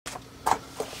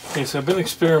Okay, so I've been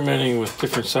experimenting with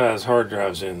different size hard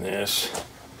drives in this.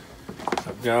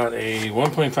 I've got a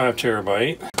 1.5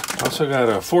 terabyte. I also got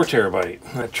a 4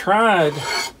 terabyte. I tried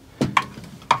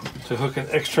to hook an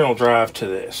external drive to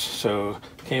this. So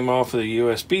came off of the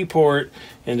USB port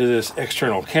into this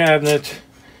external cabinet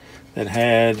that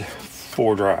had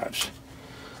 4 drives.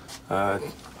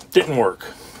 Didn't work.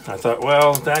 I thought,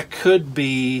 well, that could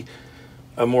be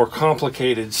a more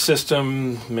complicated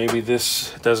system. Maybe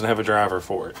this doesn't have a driver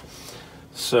for it.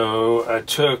 So I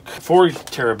took 4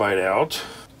 terabyte out,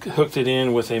 hooked it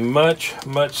in with a much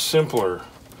simpler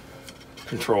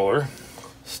controller.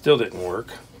 Still didn't work.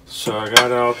 So I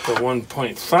got out the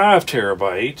 1.5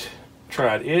 terabyte,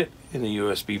 tried it in the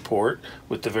USB port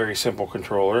with the very simple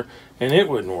controller, and it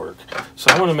wouldn't work.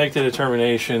 So I want to make the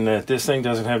determination that this thing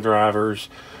doesn't have drivers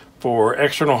for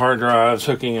external hard drives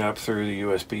hooking up through the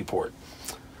USB port.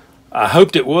 I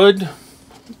hoped it would.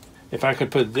 If I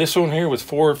could put this on here with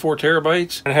 4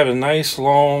 terabytes, I'd have a nice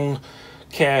long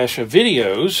cache of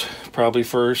videos, probably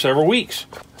for several weeks.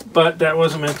 But that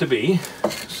wasn't meant to be.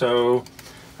 So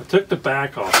I took the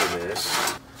back off of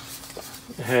this.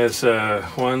 It has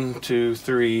 1, 2,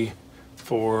 3,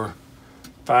 4,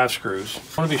 5 screws. I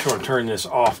want to be sure to turn this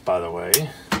off, by the way.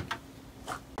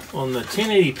 On the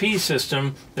 1080p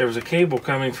system, there was a cable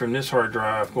coming from this hard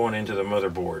drive going into the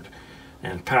motherboard,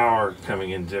 and power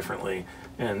coming in differently.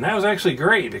 And that was actually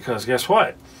great because guess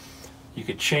what? You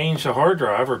could change the hard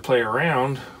drive or play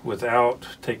around without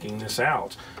taking this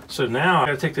out. So now I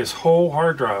gotta take this whole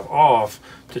hard drive off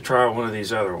to try one of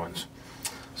these other ones.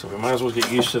 So we might as well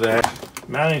get used to that.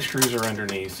 Mounting screws are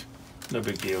underneath, no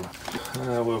big deal.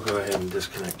 We'll go ahead and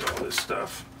disconnect all this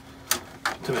stuff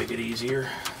to make it easier.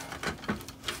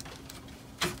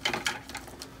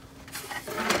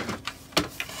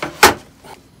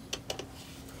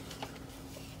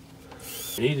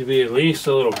 You need to be at least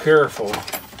a little careful,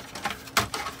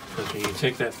 because when you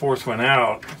take that 4th one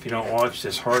out, if you don't watch,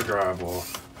 this hard drive will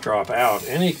drop out,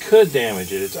 and it could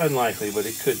damage it. It's unlikely, but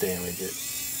it could damage it.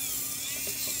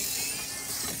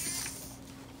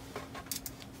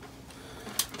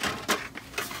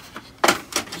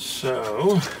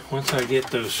 So once I get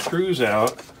those screws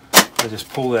out, I just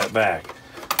pull that back.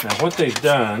 Now what they've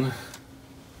done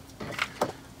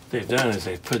is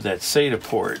they've put that SATA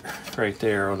port right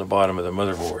there on the bottom of the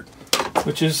motherboard,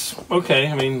 which is okay.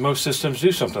 I mean, most systems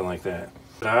do something like that.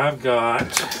 But I've got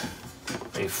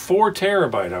a 4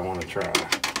 terabyte I want to try.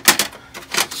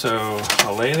 So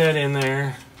I'll lay that in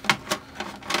there,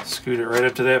 scoot it right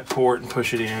up to that port and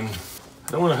push it in.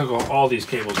 I don't want to hook all these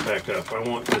cables back up. I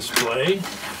want display,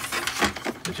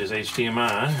 which is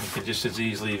HDMI. You can just as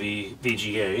easily be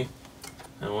VGA.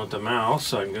 I want the mouse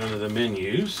so I can go into the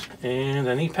menus, and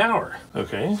I need power.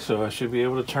 Okay, so I should be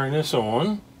able to turn this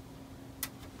on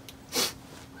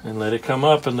and let it come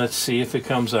up, and let's see if it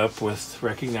comes up with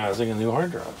recognizing a new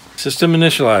hard drive. System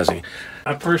initializing.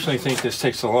 I personally think this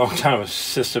takes a long time of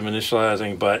system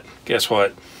initializing, but guess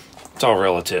what? It's all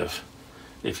relative.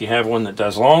 If you have one that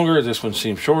does longer, this one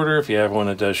seems shorter. If you have one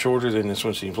that does shorter, then this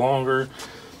one seems longer.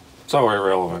 It's all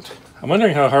irrelevant. I'm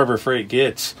wondering how Harbor Freight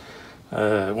gets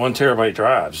 1 terabyte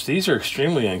drives. These are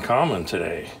extremely uncommon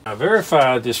today. I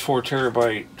verified this 4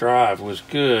 terabyte drive was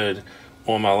good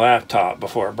on my laptop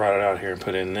before I brought it out here and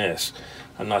put in this.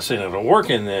 I'm not saying it'll work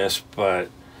in this, but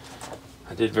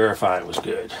I did verify it was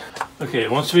good. Okay,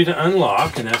 it wants me to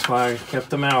unlock, and that's why I kept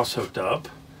the mouse hooked up.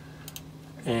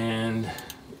 And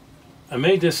I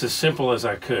made this as simple as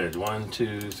I could. 1,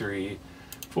 2, 3,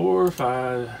 4,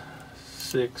 5,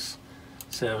 6,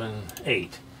 7,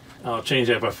 8. I'll change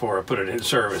that before I put it in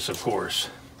service, of course.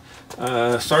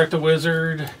 Start the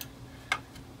wizard.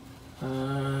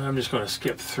 I'm just going to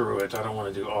skip through it. I don't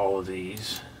want to do all of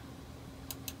these.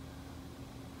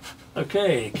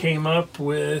 Okay, came up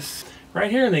with, right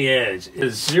here in the edge,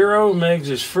 is 0 megs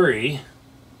is free,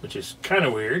 which is kind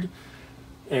of weird,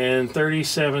 and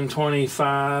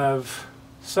 3725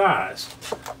 size.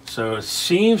 So it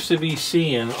seems to be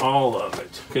seeing all of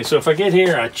it. Okay, so if I get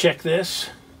here, I check this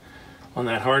on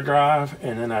that hard drive,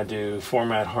 and then I do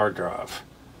format hard drive,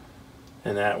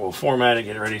 and that will format it,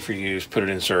 get it ready for use, put it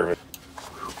in service.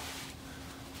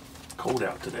 Cold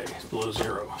out today, it's below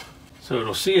 0. So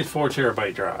it'll see a 4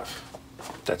 terabyte drive.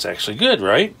 That's actually good,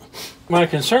 right? My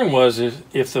concern was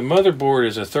if the motherboard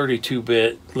is a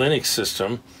 32-bit Linux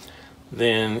system,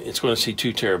 then it's going to see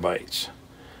 2 terabytes.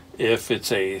 If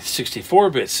it's a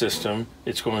 64-bit system,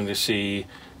 it's going to see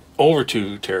over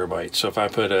 2 terabytes. So if I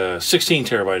put a 16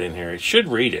 terabyte in here, it should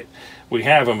read it. We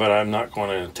have them, but I'm not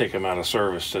going to take them out of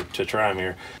service to try them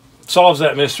here. Solves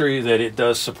that mystery that it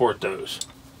does support those.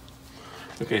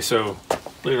 Okay, so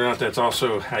believe it or not, that's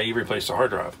also how you replace the hard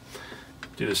drive.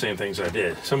 do the same things I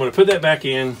did. So I'm going to put that back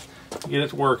in, get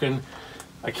it working.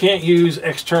 I can't use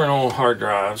external hard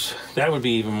drives. That would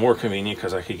be even more convenient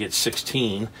because I could get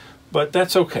 16, but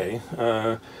that's okay.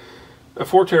 A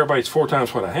 4 terabyte's 4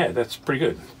 times what I had. That's pretty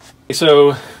good.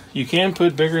 So you can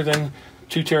put bigger than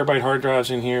 2 terabyte hard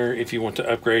drives in here if you want to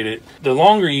upgrade it. The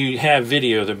longer you have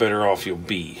video, the better off you'll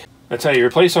be. That's how you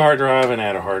replace a hard drive and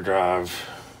add a hard drive.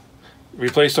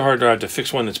 Replace the hard drive to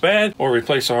fix one that's bad, or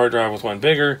replace the hard drive with one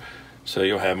bigger so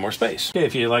you'll have more space. Okay,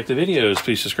 if you like the videos,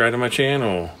 please subscribe to my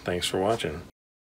channel. Thanks for watching.